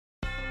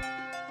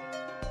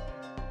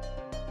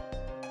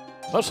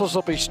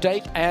Mississippi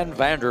State and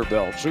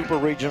Vanderbilt. Super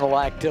regional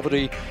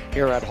activity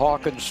here at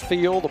Hawkins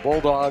Field. The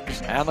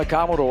Bulldogs and the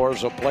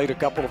Commodores have played a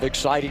couple of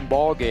exciting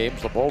ball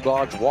games. The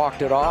Bulldogs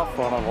walked it off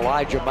on an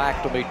Elijah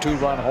McNamee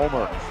two-run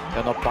homer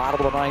in the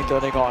bottom of the ninth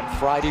inning on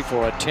Friday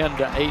for a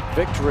 10-8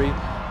 victory.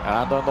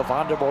 And then the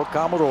Vanderbilt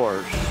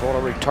Commodores sort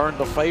of returned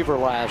the favor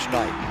last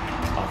night.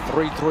 A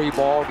 3-3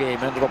 ball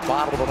game into the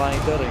bottom of the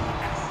ninth inning.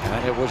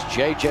 And it was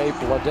J.J.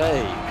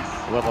 Blade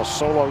with a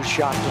solo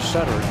shot to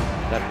center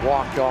that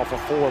walked off a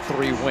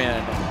 4-3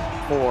 win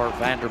for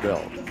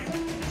Vanderbilt.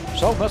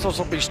 So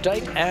Mississippi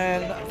State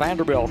and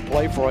Vanderbilt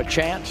play for a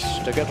chance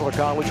to get to the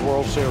College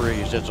World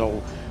Series. It's a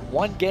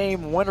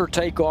one-game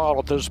winner-take-all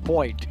at this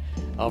point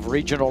of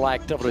regional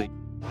activity.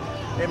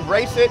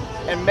 Embrace it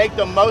and make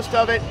the most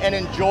of it and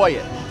enjoy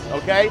it,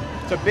 okay?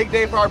 It's a big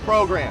day for our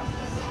program.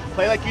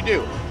 Play like you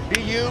do.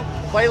 Be you,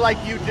 play like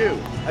you do.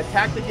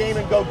 Attack the game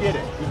and go get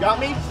it. You got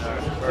me?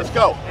 Let's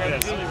go. And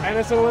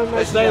it's a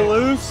elimination. Stay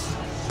loose.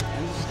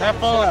 Have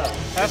fun.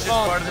 Have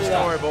fun. Part of the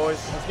story,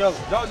 boys. Let's go.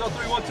 Dogs on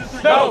 3, 1, 2,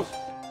 3, go.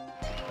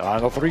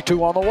 The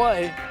 3-2 on the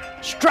way.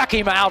 Struck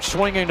him out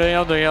swinging to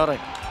end the inning.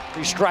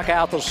 He struck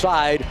out the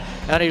side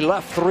and he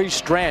left 3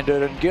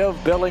 stranded, and give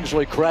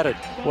Billingsley credit.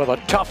 With a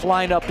tough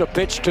lineup to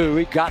pitch to,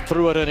 he got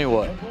through it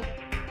anyway.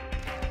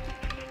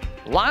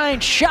 Line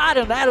shot,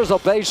 and that is a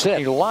base hit.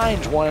 He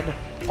lines one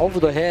over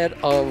the head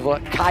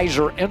of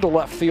Kaiser into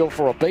left field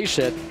for a base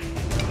hit.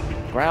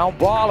 Ground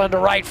ball into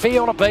right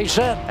field, a base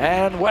hit.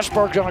 And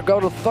Westberg's going to go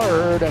to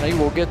third, and he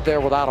will get there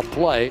without a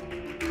play.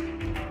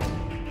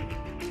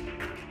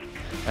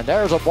 And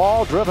there's a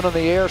ball driven in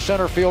the air.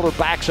 Center fielder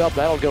backs up.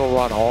 That'll get a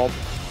run home.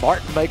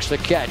 Martin makes the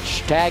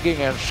catch. Tagging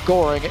and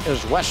scoring is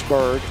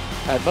Westberg.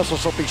 And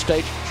Mississippi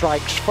State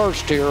strikes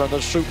first here in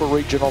this super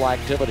regional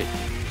activity.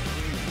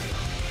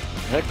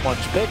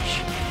 Hickman's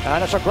pitch.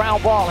 And it's a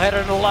ground ball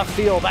headed into left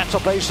field. That's a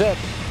base hit.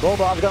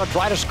 Bulldogs going to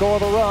try to score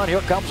the run.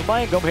 Here comes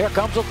Mangum. Here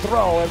comes a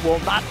throw. It will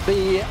not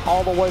be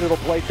all the way to the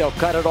plate. They'll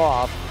cut it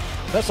off.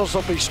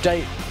 Mississippi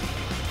State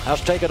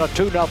has taken a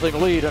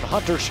 2-0 lead, and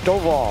Hunter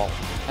Stovall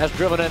has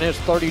driven in his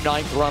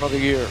 39th run of the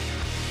year.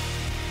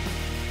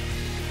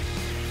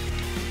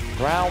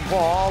 Ground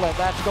ball, and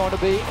that's going to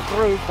be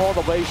through for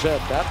the base hit.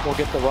 That will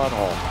get the run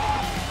home.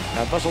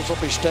 And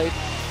Mississippi State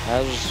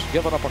has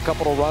given up a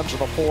couple of runs in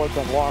the fourth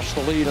and lost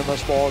the lead in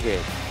this ball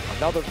game.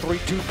 Another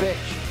 3-2 pitch,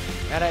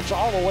 and it's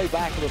all the way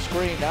back to the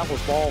screen. That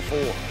was ball 4.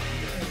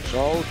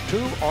 So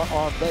 2 are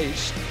on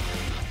base.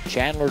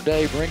 Chandler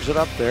Day brings it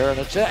up there, and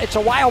it's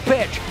a wild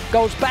pitch.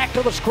 Goes back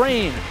to the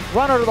screen.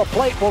 Runner to the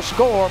plate will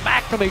score.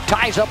 McNamee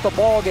ties up the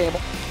ball game,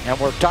 and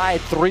we're tied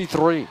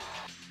 3-3.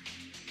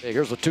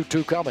 Here's the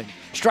 2-2 coming.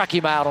 Struck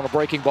him out on a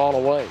breaking ball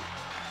away.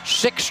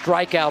 6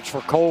 strikeouts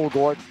for Cole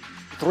Gordon.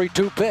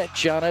 3-2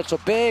 pitch, and it's a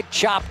big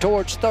chop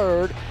towards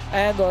third,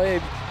 and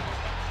the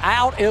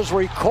out is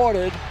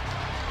recorded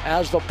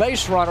as the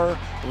base runner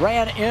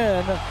ran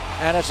in,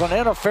 and it's an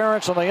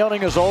interference, and the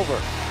inning is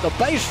over. The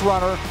base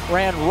runner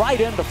ran right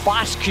into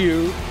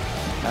Foscue,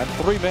 and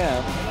 3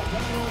 men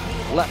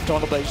left on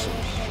the bases.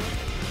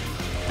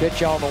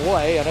 Pitch on the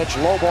way, and it's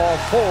low ball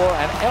 4,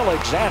 and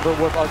Alexander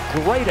with a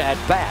great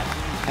at-bat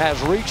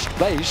has reached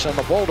base, and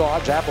the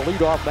Bulldogs have the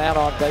leadoff man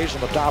on base in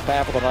the top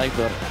half of the ninth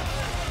inning.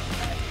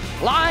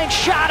 Line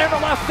shot into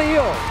left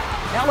field.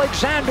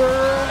 Alexander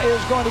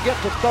is going to get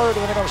to third,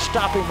 and they're going to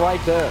stop him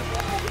right there.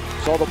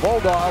 So the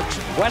Bulldogs,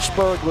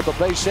 Westberg with the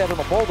base hit, and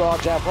the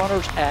Bulldogs have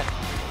runners at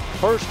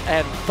first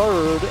and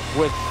third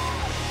with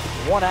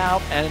 1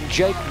 out, and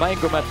Jake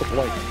Mangum at the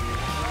plate.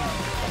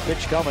 A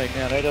pitch coming,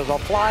 and it is a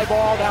fly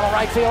ball down the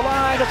right field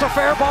line. It's a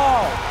fair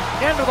ball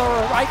into the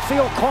right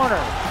field corner.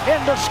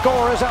 In to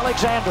score is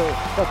Alexander.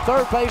 The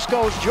third base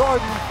goes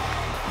Jordan.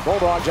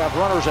 Bulldogs have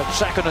runners at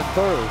second and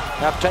third,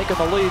 have taken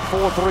the lead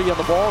 4-3 in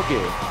the ball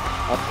game.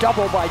 A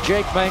double by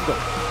Jake Mangum,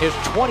 his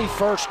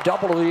 21st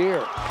double of the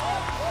year.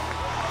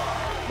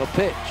 The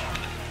pitch,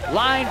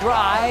 line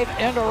drive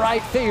into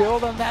right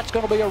field, and that's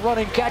going to be a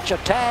running catch, a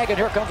tag, and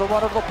here comes a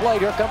runner to the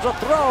plate. Here comes a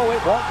throw.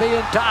 It won't be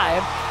in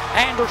time.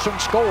 Anderson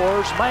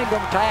scores.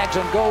 Mangum tags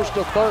and goes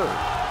to third.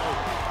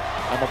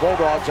 And the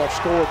Bulldogs have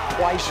scored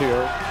twice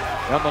here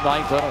in the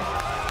ninth inning.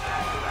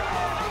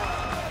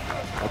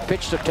 A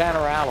pitch to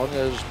Tanner Allen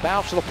is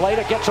bounced to the plate.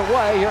 It gets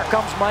away. Here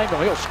comes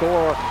Mangum. He'll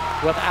score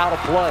without a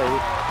play.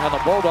 And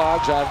the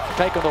Bulldogs have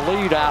taken the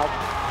lead out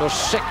to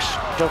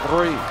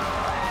 6-3.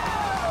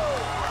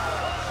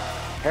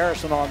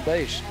 Harrison on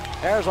base.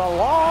 There's a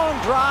long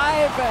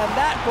drive, and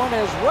that one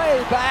is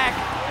way back.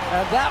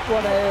 And that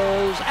one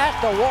is at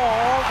the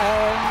wall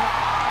and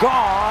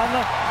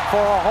gone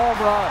for a home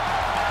run.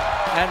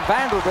 And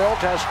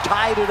Vanderbilt has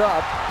tied it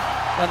up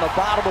in the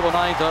bottom of the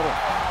ninth inning.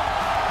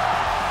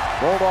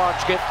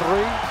 Bulldogs get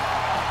 3.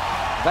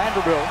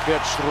 Vanderbilt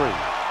gets 3.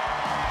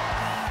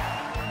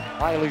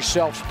 Riley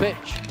Self's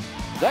pitch.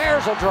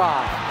 There's a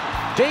drive.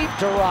 Deep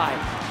to right.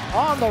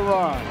 On the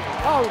run.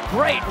 Oh,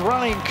 great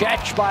running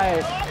catch by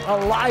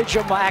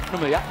Elijah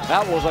McNamee.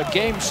 That was a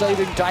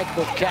game-saving type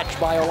of catch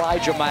by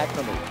Elijah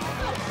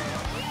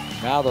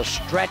McNamee. Now the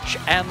stretch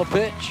and the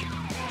pitch.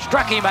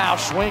 Struck him out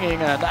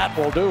swinging, and that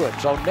will do it.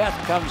 So Neth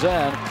comes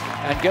in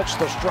and gets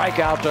the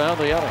strikeout to end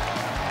the inning.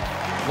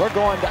 We're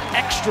going to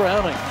extra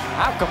innings.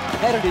 How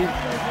competitive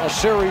a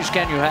series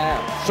can you have?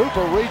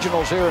 Super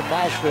regionals here in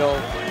Nashville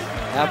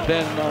have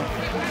been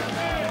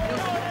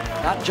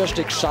not just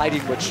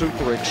exciting, but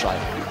super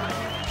exciting.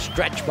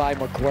 Stretch by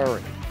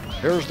McQuarrie.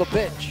 Here's the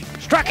pitch.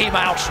 Struck him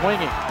out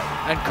swinging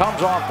and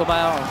comes off the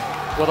mound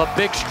with a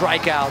big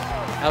strikeout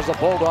as the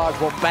Bulldogs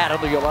will bat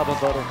in the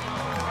 11th inning.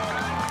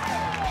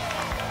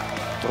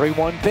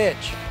 3-1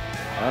 pitch,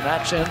 and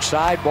that's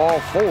inside ball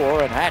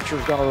 4, and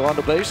Hatcher's going to run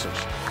the bases.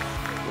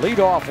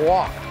 Leadoff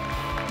walk.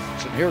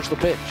 So here's the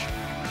pitch.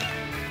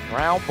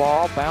 Ground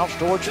ball, bounce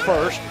towards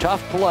first,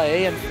 tough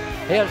play, and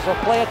here's the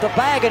play at the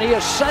bag, and he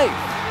is safe.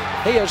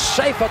 He is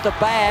safe at the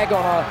bag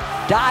on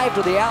a dive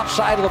to the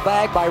outside of the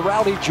bag by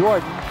Rowdy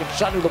Jordan,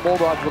 sending the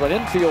Bulldogs with an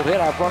infield hit.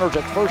 Have runners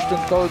at first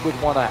and third with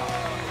 1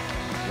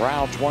 out.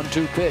 Brown's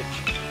 1-2 pitch.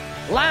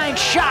 Line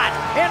shot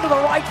into the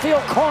right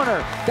field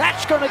corner.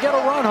 That's going to get a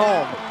run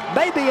home.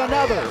 Maybe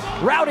another.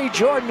 Rowdy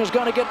Jordan is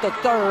going to get the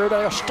third.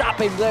 They'll stop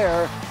him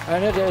there,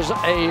 and it is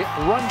a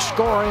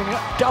run-scoring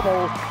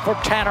double for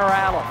Tanner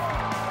Allen.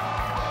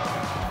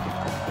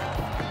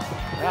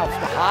 Now it's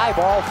the high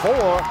ball 4,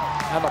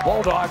 and the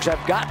Bulldogs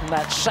have gotten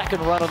that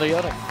second run of the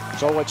inning.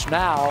 So it's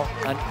now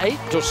an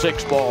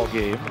 8-6 ball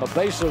game. The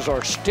bases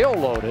are still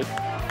loaded.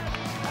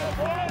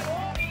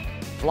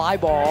 Fly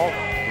ball,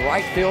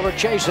 right fielder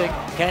chasing.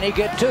 Can he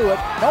get to it?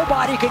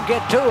 Nobody can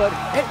get to it.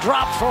 It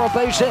drops for a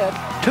base hit.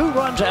 2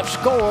 runs have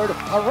scored.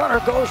 A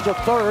runner goes to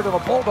third, and the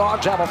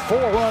Bulldogs have a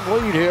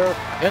 4-run lead here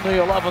in the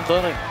 11th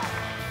inning.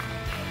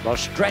 The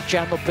stretch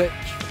and the pitch.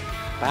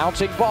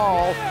 Bouncing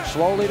ball,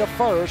 slowly to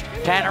first.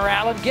 Tanner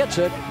Allen gets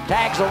it.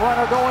 Tags the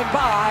runner going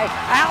by.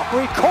 Out,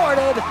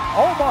 recorded.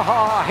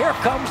 Omaha. Here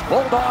comes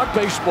Bulldog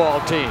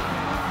baseball team.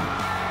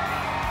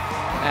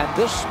 And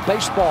this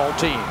baseball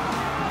team,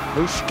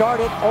 who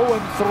started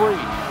 0-3,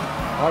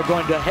 are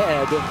going to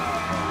head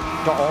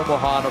to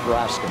Omaha,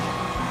 Nebraska.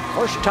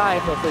 First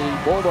time that the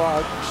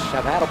Bulldogs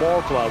have had a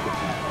ball club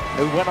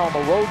who went on the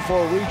road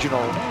for a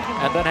regional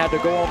and then had to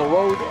go on the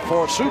road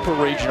for a super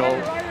regional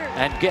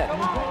and get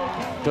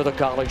to the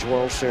College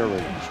World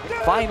Series.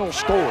 Final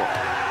score,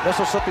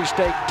 Mississippi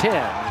State 10,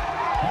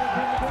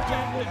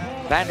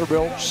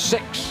 Vanderbilt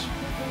 6.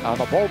 And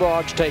the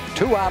Bulldogs take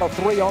 2 out of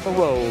 3 on the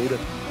road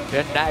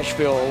in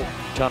Nashville,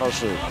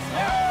 Tennessee.